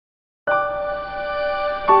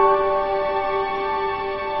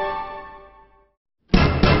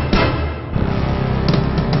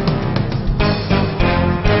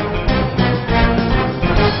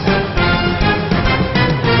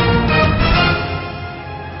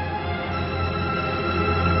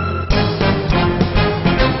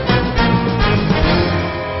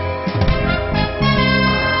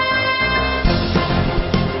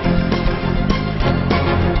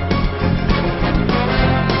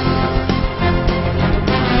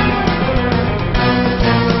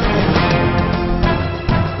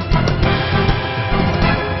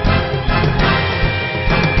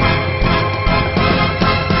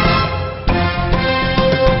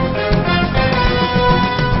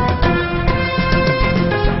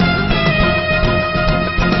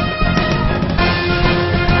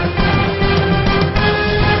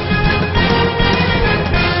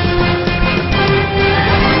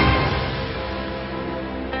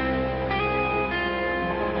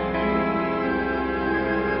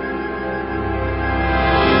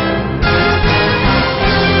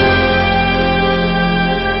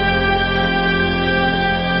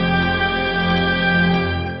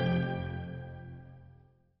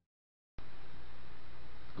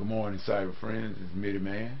morning, cyber friends. It's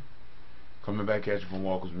Midiman coming back at you from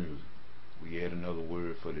Walker's Music. We had another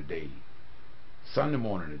word for the day. Sunday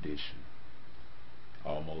morning edition.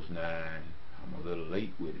 Almost 9. I'm a little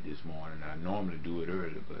late with it this morning. I normally do it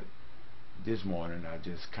early, but this morning I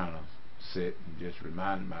just kind of sat and just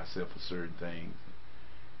reminded myself of certain things,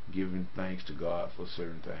 giving thanks to God for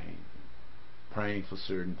certain things, praying for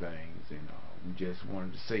certain things, and we just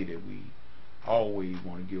wanted to say that we always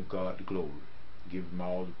want to give God the glory, give Him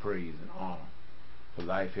all the praise and honor for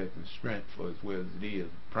life, health, and strength, for as well as it is.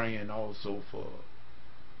 Praying also for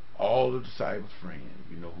all of the cyber friends.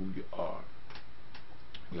 You know who you are.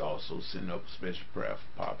 We also send up a special prayer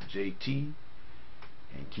for Papa JT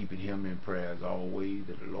and keeping him in prayer as always,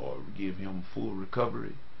 that the Lord will give him full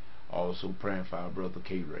recovery. Also praying for our brother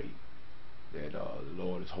K-Ray, that the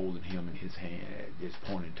Lord is holding him in His hand at this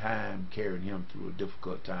point in time, carrying him through a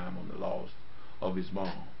difficult time on the loss of his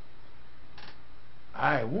mom.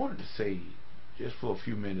 I wanted to say, just for a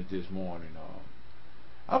few minutes this morning,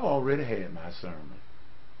 I've already had my sermon.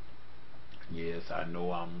 Yes, I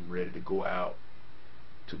know I'm ready to go out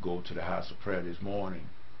to go to the house of prayer this morning,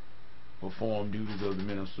 perform duties of the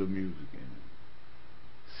minister of music, and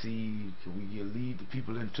see, can we lead the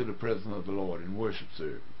people into the presence of the Lord in worship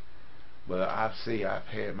service. But I say I've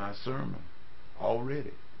had my sermon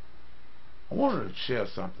already. I wanted to share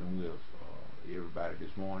something with everybody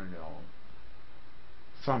this morning.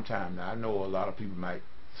 Sometimes I know a lot of people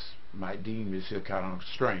might deem this here kind of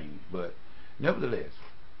strange, but nevertheless,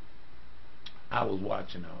 I was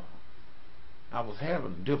watching. I was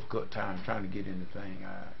having a difficult time trying to get anything.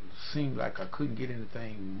 It seemed like I couldn't get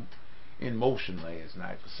anything in motion last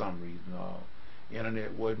night for some reason.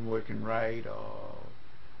 Internet wasn't working right.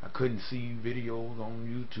 I couldn't see videos on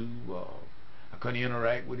YouTube. I couldn't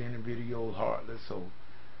interact with any videos hardly. So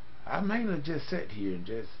I mainly just sat here and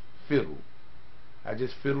just fiddled. I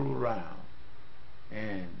just fiddled around.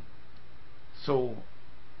 And so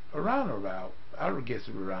around about, I would guess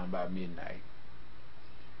it was around by midnight,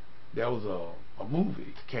 there was a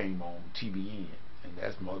movie came on TBN, and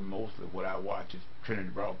that's mostly what I watch, is Trinity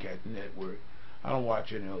Broadcasting Network. I don't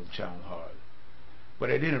watch any other channel hardly.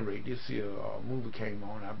 But at any rate, this here movie came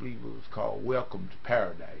on. I believe it was called Welcome to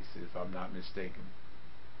Paradise, if I'm not mistaken.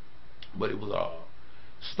 But it was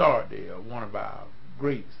starred there one of our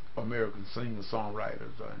great American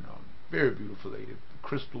singer-songwriters, and very beautiful lady,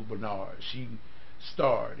 Crystal Bernard. She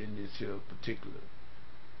starred in this here particular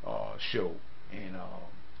show, and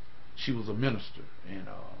she was a minister, and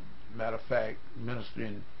matter of fact,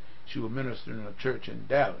 she was ministering in a church in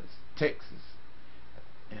Dallas, Texas,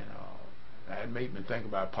 and that made me think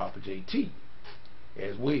about Papa JT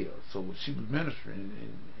as well. So she was ministering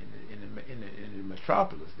in the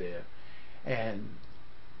metropolis there, and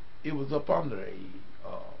it was up under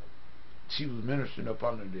she was ministering up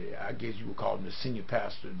under I guess you would call him the senior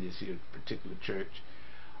pastor of this here particular church.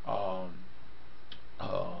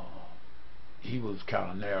 He was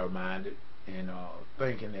kind of narrow-minded and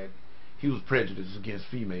thinking that he was prejudiced against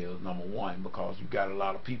females, number one, because you got a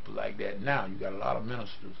lot of people like that now. You got a lot of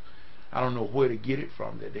ministers. I don't know where to get it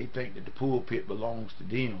from, that they think that the pulpit belongs to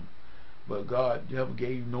them, but God never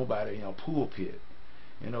gave nobody a pulpit.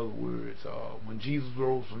 In other words, when Jesus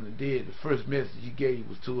rose from the dead, the first message He gave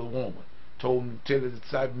was to a woman. Told him to tell His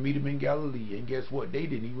disciples, meet Him in Galilee, and guess what? They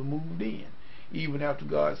didn't even move in. Even after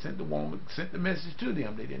God sent the woman, sent the message to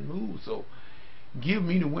them, they didn't move. So give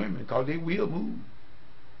me the women, because they will move.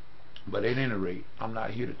 But at any rate, I'm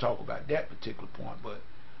not here to talk about that particular point. But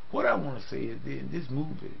what I want to say is that in this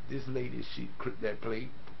movie, this lady that played,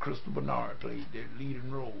 Crystal Bernard, played the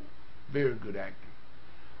leading role. Very good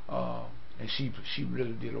actor. And she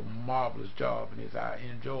really did a marvelous job in this. I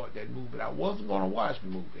enjoyed that movie. I wasn't going to watch the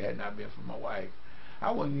movie. Had it not been for my wife, I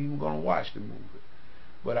wasn't even going to watch the movie.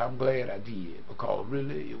 But I'm glad I did, because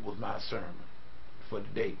really it was my sermon for the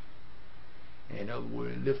day. In other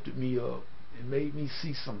words, it lifted me up and made me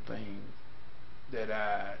see some things that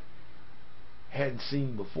I hadn't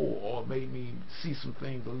seen before, or made me see some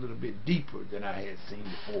things a little bit deeper than I had seen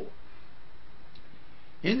before.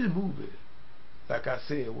 In the movie, like I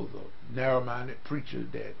said, was a narrow-minded preacher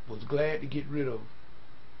that was glad to get rid of,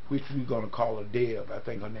 which we're going to call her Deb. I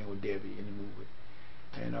think her name was Debbie in the movie.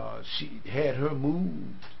 And she had her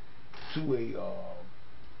moved to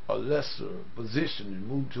a lesser position and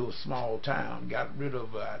moved to a small town, got rid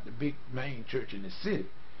of the big main church in the city,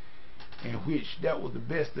 in which that was the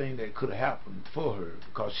best thing that could have happened for her,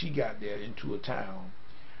 because she got there into a town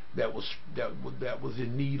that was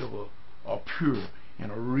in need of a pure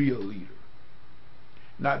and a real leader.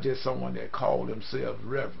 Not just someone that called themselves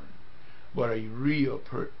reverend, but a real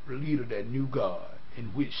leader that knew God,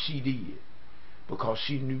 in which she did. because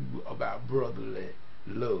she knew about brotherly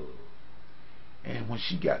love. And when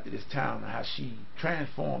she got to this town, how she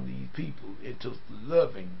transformed these people into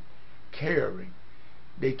loving, caring,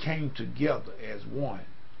 they came together as one.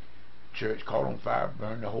 Church caught on fire,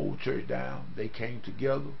 burned the whole church down. They came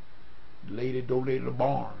together. The lady donated a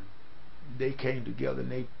barn. They came together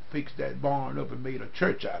and they fixed that barn up and made a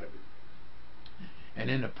church out of it. And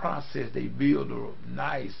in the process, they built a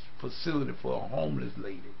nice facility for a homeless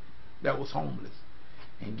lady that was homeless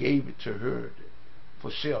and gave it to her for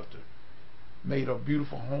shelter. Made a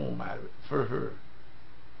beautiful home out of it for her.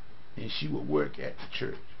 And she would work at the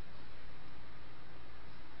church.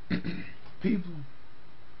 People,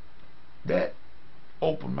 that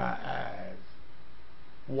opened my eyes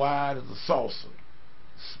wide as a saucer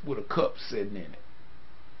with a cup sitting in it.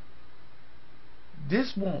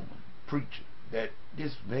 This woman, preacher, that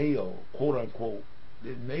this male, quote unquote,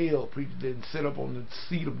 this male preacher didn't sit up on the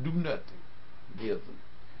seat of do nothing.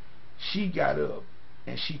 She got up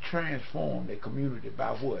and she transformed the community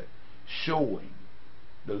by what? Showing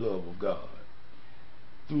the love of God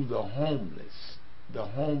through the homeless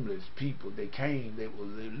people. They came, they were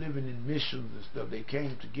living in missions and stuff. They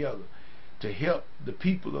came together to help the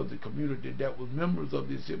people of the community that was members of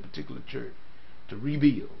this particular church to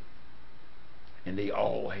rebuild. And they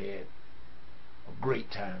all had a great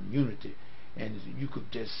time, unity. And you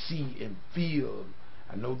could just see and feel,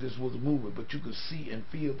 I know this was a movie, but you could see and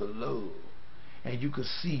feel the love. And you could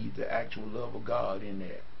see the actual love of God in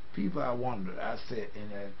there. People, I wondered, I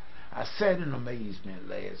sat in amazement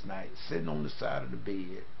last night, sitting on the side of the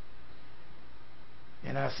bed.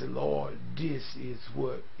 And I said, Lord, this is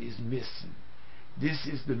what is missing. This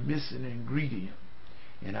is the missing ingredient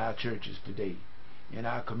in our churches today, in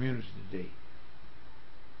our community today.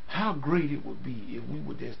 How great it would be if we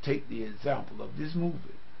would just take the example of this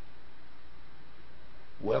movie,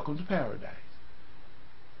 Welcome to Paradise.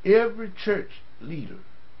 Every church leader,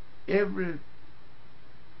 every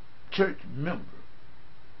church member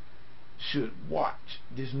should watch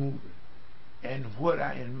this movie. And what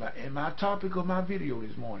in my topic of my video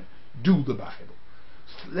this morning, do the Bible.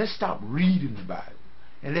 Let's stop reading the Bible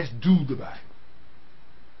and let's do the Bible.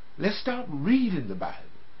 Let's stop reading the Bible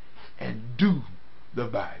and do the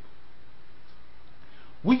Bible.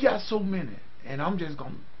 We got so many, and I'm just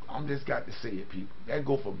got to say it, people. That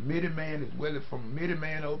go from Midiman as well as from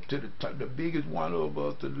Midiman up to the biggest one of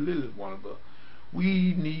us to the littlest one of us.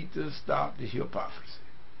 We need to stop the hypocrisy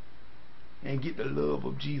and get the love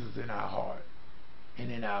of Jesus in our heart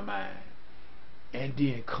and in our mind, and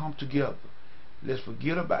then come together. Let's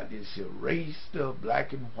forget about this here race stuff,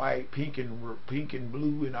 black and white, pink and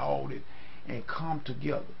blue and all this, and come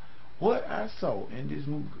together. What I saw in this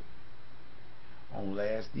movie on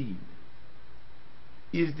last evening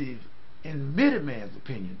is in Midiman's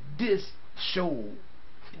opinion, this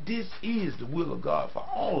is the will of God for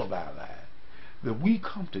all of our lives, that we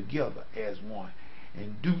come together as one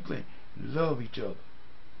and do things, love each other,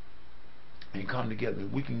 and come together.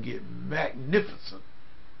 We can get magnificent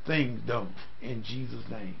things done in Jesus'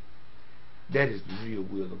 name. That is the real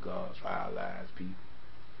will of God for our lives, people.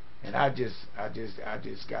 And I just had to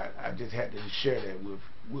share that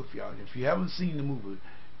with y'all. If you haven't seen the movie,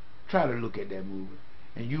 try to look at that movie,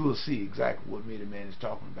 and you will see exactly what Midiman is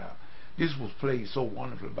talking about. This was played so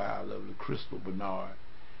wonderfully by our lovely Crystal Bernard.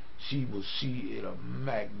 She did a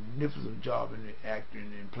magnificent job in the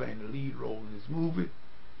acting and playing the lead role in this movie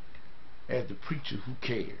as the preacher who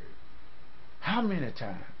cared. How many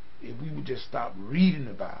times, if we would just stop reading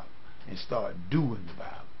the Bible and start doing the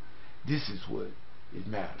Bible, this is what it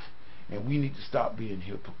matters. And we need to stop being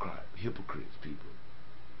hypocrites, people.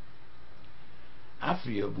 I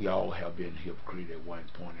feel we all have been hypocrites at one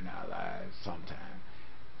point in our lives sometime.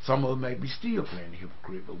 Some of us may be still playing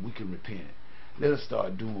hypocrite, but we can repent. Let us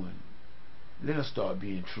start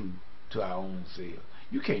being true to our own selves.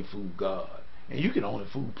 You can't fool God, and you can only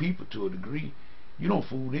fool people to a degree. You don't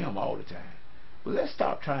fool them all the time. But let's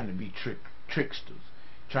stop trying to be tricksters,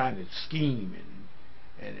 trying to scheme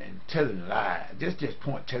and telling lies. Just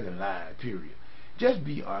point telling lies, period. Just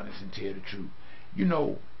be honest and tell the truth. You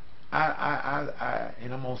know,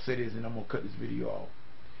 and I'm gonna say this, and I'm gonna cut this video off.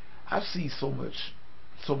 I see so much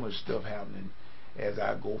stuff happening as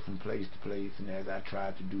I go from place to place, and as I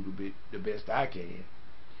try to do the best I can.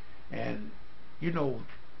 And you know,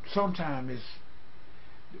 sometimes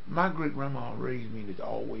my great grandma raised me to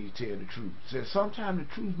always tell the truth. Said sometimes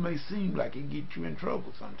the truth may seem like it gets you in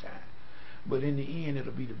trouble sometimes, but in the end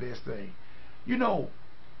it'll be the best thing. You know,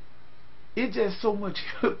 it's just so much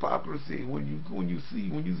hypocrisy when you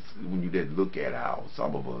just look at how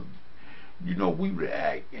some of us You know, we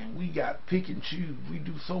react and we got pick and choose. We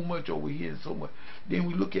do so much over here and so much. Then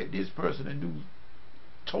we look at this person and do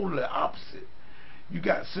totally opposite. You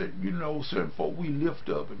got certain, you know, certain folk we lift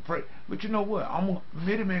up and pray. But you know what?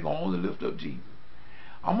 Midiman gonna only lift up Jesus.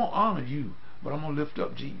 I'm gonna honor you, but I'm gonna lift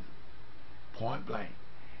up Jesus. Point blank.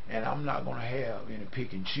 And I'm not gonna have any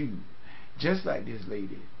pick and choose. Just like this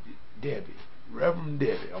lady, Debbie, Reverend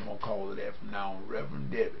Debbie, I'm gonna call her that from now on,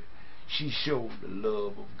 Reverend Debbie. She showed the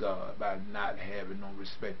love of God by not having no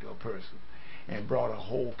respect of a person, and brought a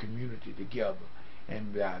whole community together.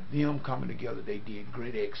 And by them coming together, they did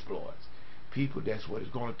great exploits. People, that's what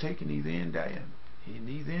it's going to take in these end times. In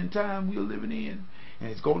these end times we're living in, and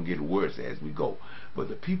it's going to get worse as we go. But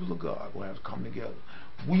the people of God are going to have to come together.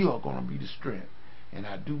 We are going to be the strength, and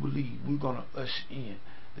I do believe we're going to usher in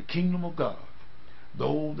the kingdom of God.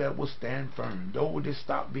 Those that will stand firm, those that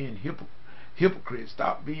stop being hypocrites,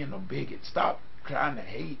 stop being a bigot, stop trying to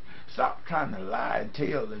hate, stop trying to lie and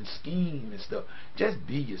tell and scheme and stuff. Just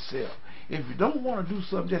be yourself. If you don't want to do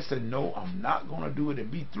something, just say, no, I'm not going to do it,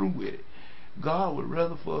 and be through with it. God would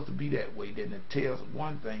rather for us to be that way than to tell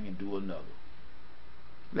one thing and do another.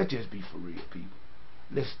 Let's just be for real, people.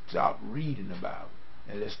 Let's stop reading about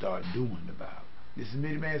it and let's start doing about it. This is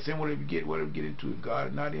Midiman saying, whatever you get into it, God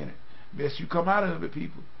is not in it. Best you come out of it,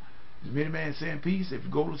 people. This Midiman saying peace. If you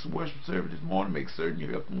go to some worship service this morning, make certain you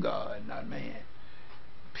hear from God, not man.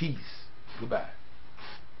 Peace. Goodbye.